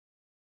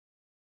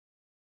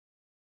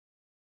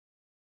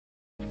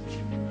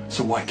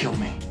So why kill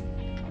me?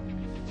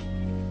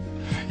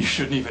 You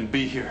shouldn't even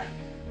be here.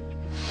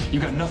 You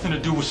got nothing to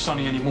do with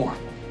Sonny anymore.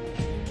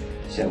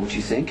 Is that what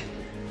you think?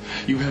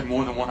 You had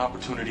more than one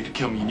opportunity to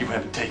kill me and you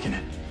haven't taken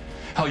it.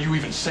 Hell, you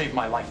even saved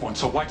my life once,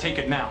 so why take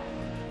it now?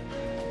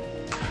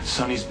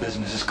 Sonny's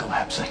business is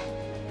collapsing.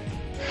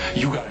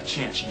 You got a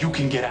chance. You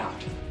can get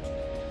out.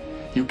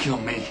 You kill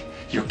me,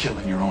 you're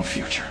killing your own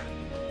future.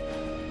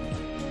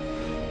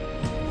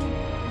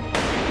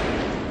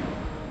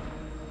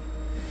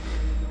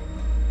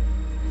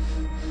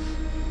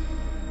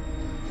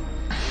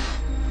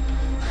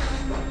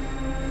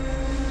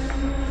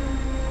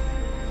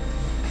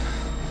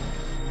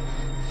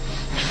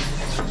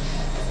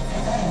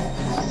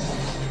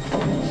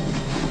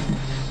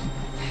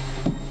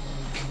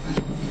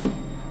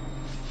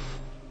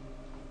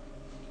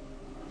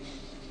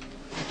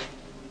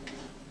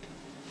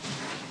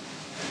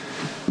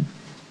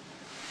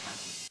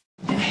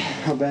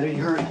 How bad are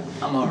you hurt?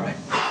 I'm all right.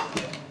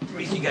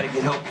 Reese, you gotta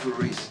get help for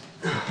Reese.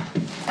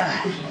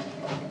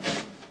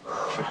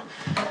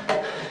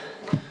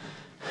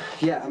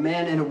 Yeah, a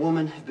man and a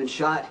woman have been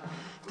shot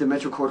at the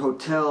Metro Court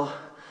Hotel,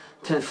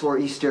 10th floor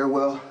east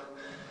stairwell.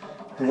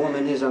 The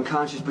woman is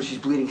unconscious, but she's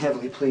bleeding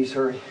heavily. Please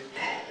hurry.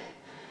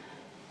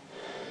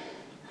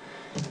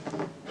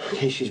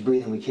 Okay, she's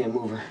breathing. We can't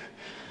move her.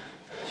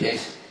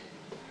 Jason.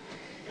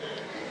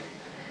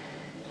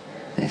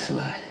 Thanks a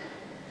lot.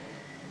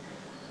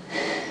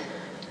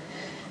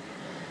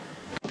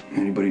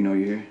 Anybody know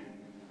you're here?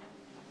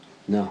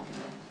 No.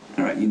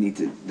 All right, you need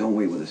to, don't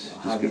wait with us.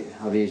 Just go.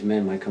 Javier's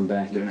men might come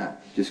back. They're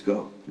not. Just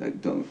go.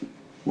 Like, don't,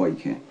 why you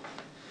can't?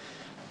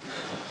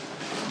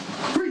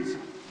 Freeze!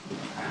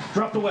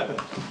 Drop the weapon.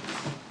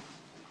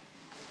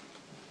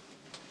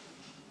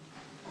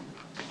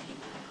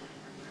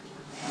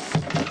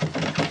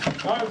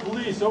 All right,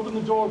 police, open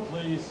the door,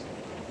 please.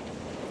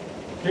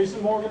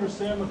 Jason Morgan or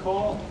Sam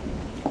McCall?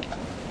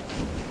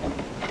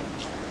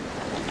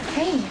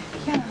 Hey,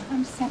 yeah,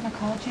 I'm Sam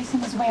McCall.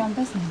 Jason is away on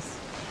business.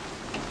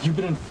 You've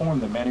been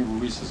informed that Manny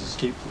Ruiz has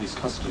escaped police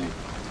custody.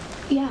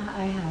 Yeah,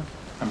 I have.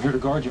 I'm here to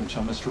guard you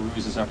until Mr.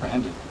 Ruiz is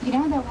apprehended. You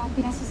know, that won't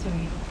be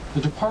necessary.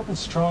 The department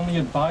strongly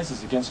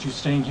advises against you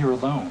staying here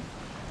alone.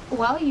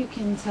 Well, you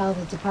can tell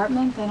the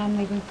department that I'm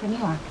leaving for New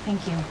York.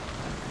 Thank you.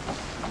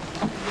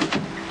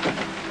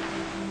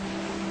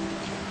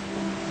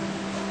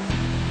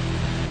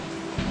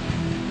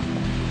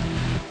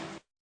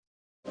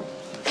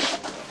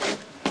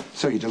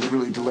 So you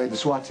deliberately delayed the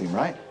SWAT team,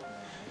 right?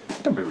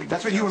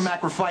 That's what you and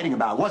Mac were fighting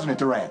about, wasn't it,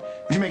 Duran?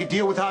 Did you make a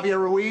deal with Javier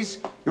Ruiz?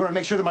 You want to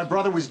make sure that my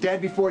brother was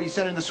dead before you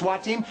sent in the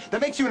SWAT team?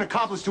 That makes you an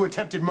accomplice to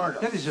attempted murder.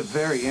 That is a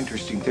very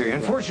interesting theory.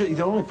 Unfortunately,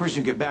 the only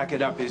person who could back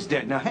it up is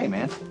dead. Now, hey,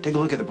 man, take a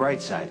look at the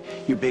bright side.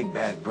 Your big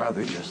bad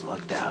brother just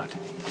lucked out.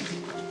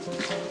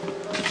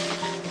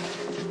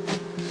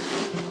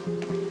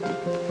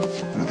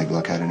 I don't think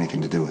luck had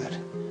anything to do with it.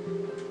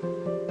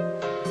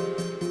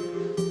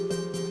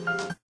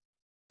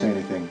 Say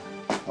anything.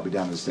 I'll be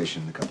down to the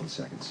station in a couple of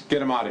seconds.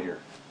 Get him out of here.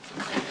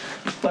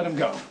 Let him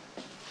go.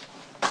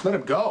 Let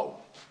him go.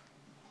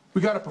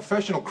 We got a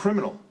professional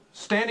criminal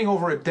standing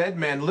over a dead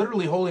man,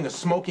 literally holding a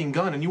smoking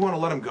gun, and you want to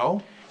let him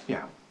go?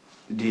 Yeah.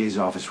 The DA's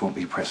office won't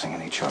be pressing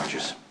any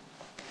charges.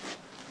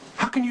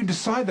 How can you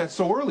decide that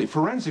so early?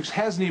 Forensics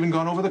hasn't even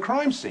gone over the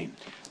crime scene.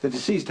 The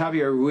deceased,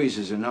 Javier Ruiz,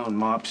 is a known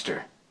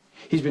mobster.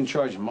 He's been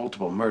charged with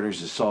multiple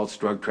murders, assaults,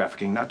 drug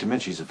trafficking, not to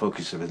mention he's the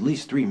focus of at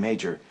least 3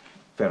 major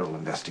federal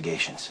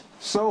investigations.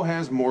 So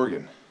has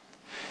Morgan.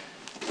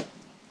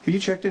 Have you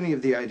checked any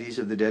of the IDs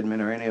of the dead men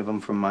or any of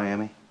them from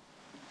Miami?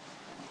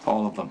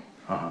 All of them.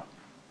 Uh-huh.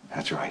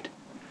 That's right.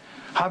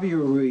 Javier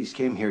Ruiz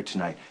came here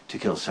tonight to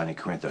kill Sonny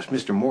Corinthos.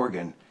 Mr.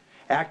 Morgan,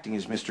 acting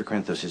as Mr.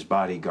 Corinthos'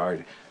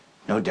 bodyguard,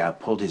 no doubt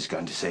pulled his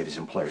gun to save his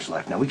employer's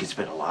life. Now, we could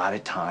spend a lot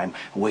of time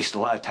and waste a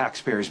lot of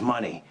taxpayers'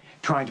 money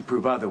trying to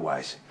prove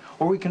otherwise.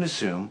 Or we can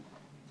assume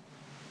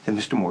that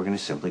Mr. Morgan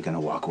is simply going to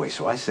walk away.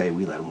 So I say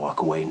we let him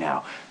walk away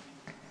now.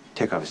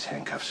 Take off his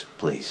handcuffs,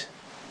 please.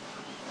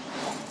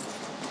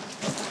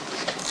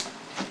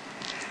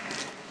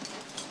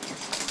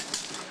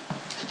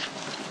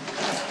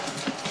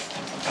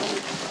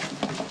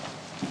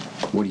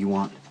 What do you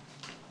want?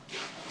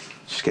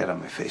 Just get out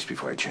of my face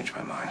before I change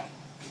my mind.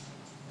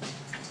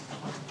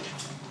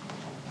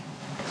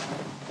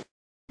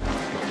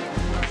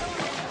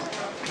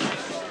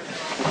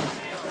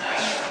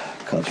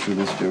 Cops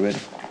released already.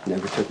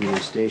 Never took me to the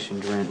station.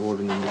 Durant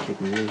ordered them to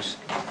kick me loose.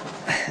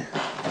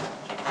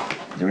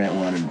 Durant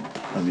wanted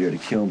Javier to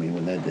kill me.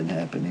 When that didn't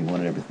happen, he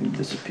wanted everything to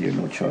disappear.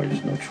 No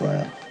charges, no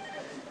trial.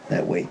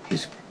 That way,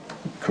 his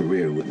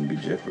career wouldn't be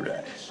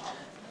jeopardized.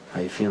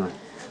 How you feeling?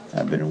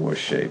 I've been in worse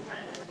shape.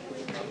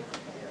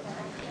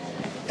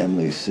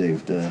 Emily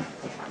saved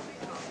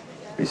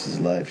Reese's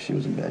life. She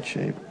was in bad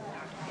shape.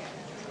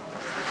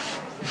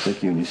 It's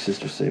like you and your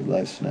sister saved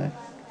lives tonight.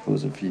 If it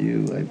wasn't for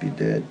you, I'd be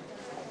dead.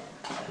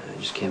 I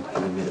just can't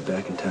believe I made it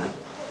back in time.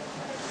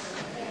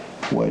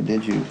 Why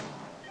did you?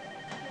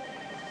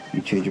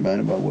 You change your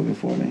mind about working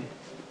for me?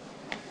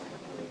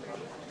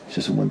 It's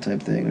just a one-time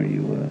thing, or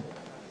you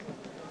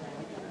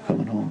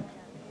coming home? home.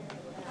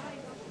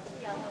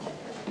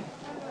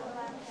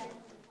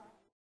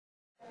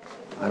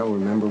 I don't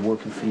remember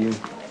working for you.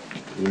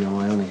 You know,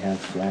 I only have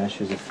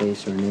flashes, a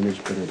face or an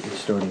image, but it's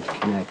starting to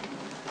connect.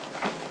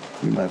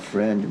 You're my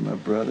friend, you're my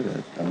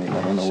brother. I mean,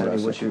 I don't know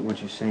Sonny, what what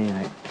you're saying,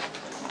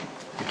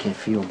 I can't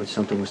feel, but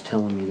something was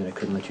telling me that I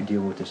couldn't let you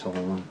deal with this all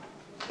alone.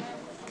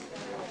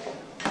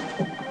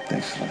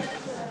 Thanks, Sonny.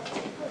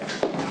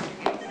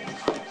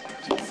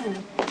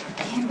 Jason,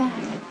 came back.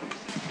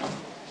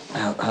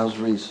 How's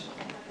Reese?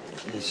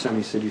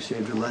 Sonny said you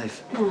saved her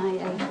life. No,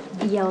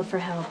 I yelled for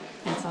help,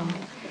 that's all.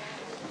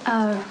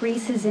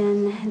 Reese is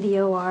in the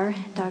OR.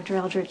 Dr.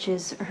 Eldridge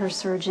is her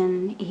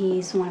surgeon.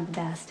 He's one of the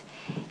best.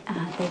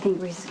 They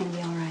think Reese is going to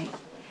be all right.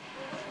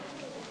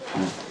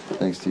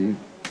 Thanks to you.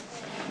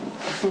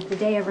 If the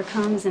day ever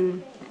comes,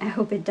 and I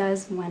hope it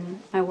does, when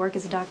my work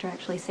as a doctor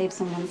actually saves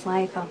someone's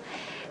life, I'll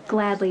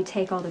gladly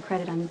take all the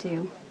credit I'm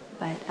due.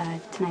 But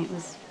tonight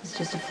was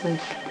just a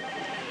fluke.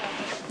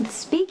 And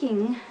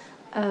speaking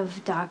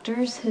of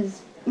doctors,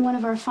 has one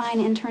of our fine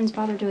interns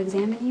bothered to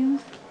examine you?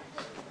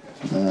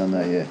 No,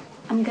 not yet.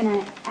 I'm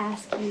gonna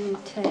ask you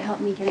to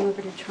help me get him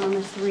over to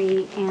Trauma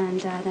 3,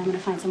 and then I'm gonna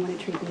find someone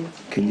to treat you.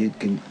 Can you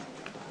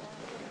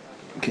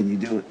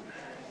do it?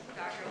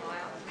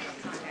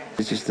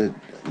 It's just that,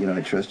 you know,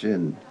 I trust you,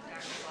 and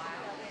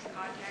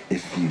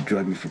if you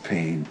drug me for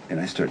pain and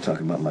I start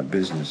talking about my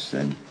business,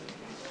 then...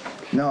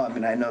 No, I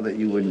mean, I know that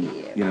you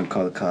wouldn't, you know,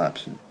 call the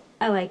cops.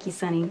 I like you,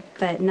 Sonny,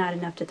 but not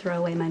enough to throw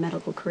away my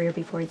medical career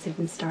before it's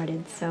even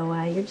started. So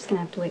you're just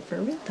gonna have to wait for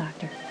a real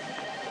doctor.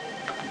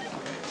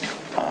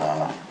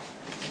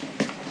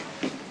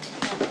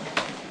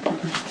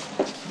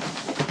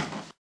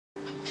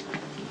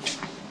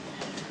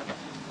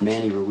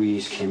 Manny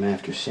Ruiz came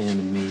after Sam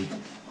and me.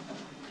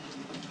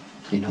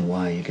 You know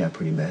why? It got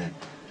pretty bad.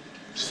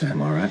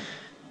 Sam, all right?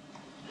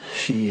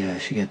 She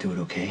got through it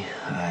okay.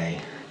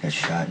 I got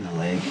shot in the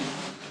leg.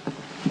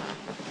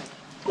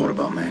 What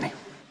about Manny?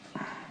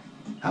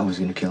 I was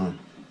gonna kill him.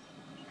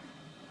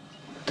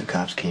 But the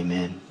cops came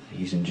in.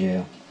 He's in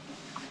jail.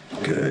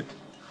 Good.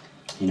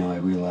 You know, I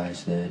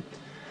realized that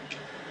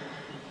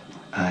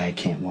I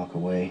can't walk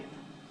away.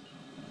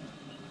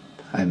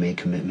 I made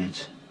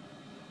commitments.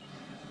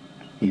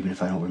 Even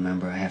if I don't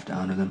remember, I have to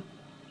honor them.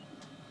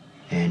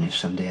 And if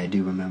someday I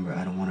do remember,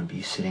 I don't want to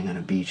be sitting on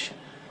a beach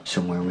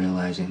somewhere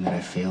realizing that I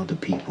failed the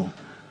people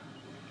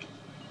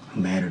who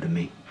matter to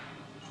me.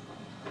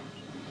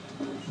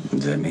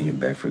 Does that mean you're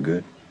back for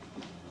good?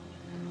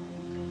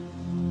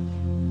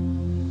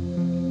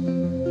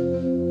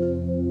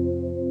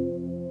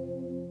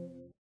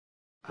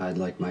 I'd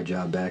like my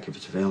job back if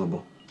it's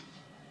available.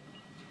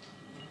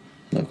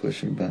 No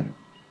question about it.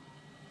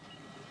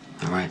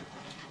 All right.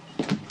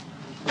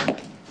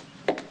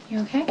 You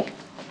okay?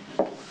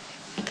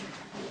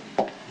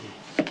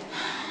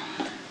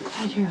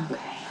 Glad you're okay.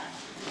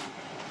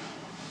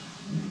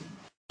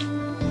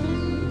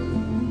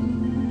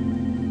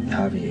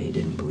 Javier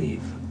didn't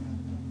believe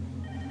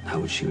I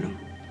would shoot him.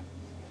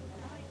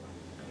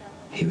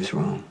 He was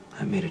wrong.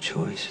 I made a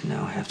choice, and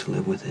now I have to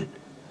live with it.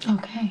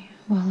 Okay.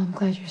 Well, I'm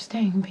glad you're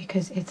staying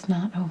because it's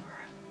not over.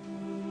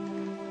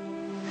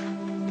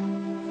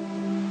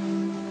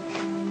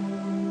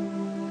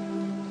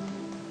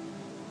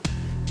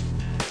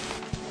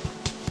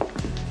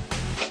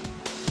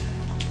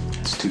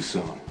 It's too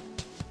soon.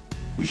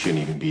 We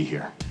shouldn't even be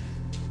here.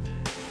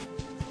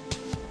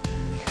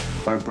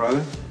 My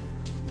brother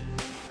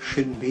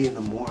shouldn't be in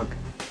the morgue.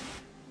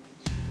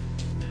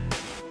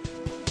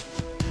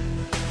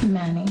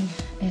 Manny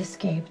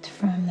escaped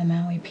from the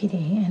Maui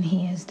PD, and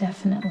he is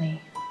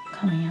definitely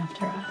coming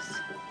after us.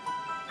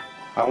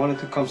 I wanted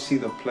to come see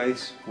the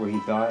place where he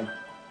died.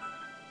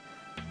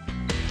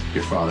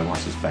 Your father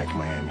wants us back in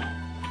Miami.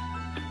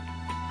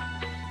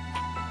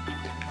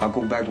 I'll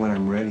go back when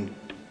I'm ready.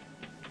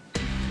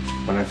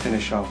 When I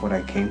finish off what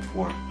I came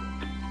for.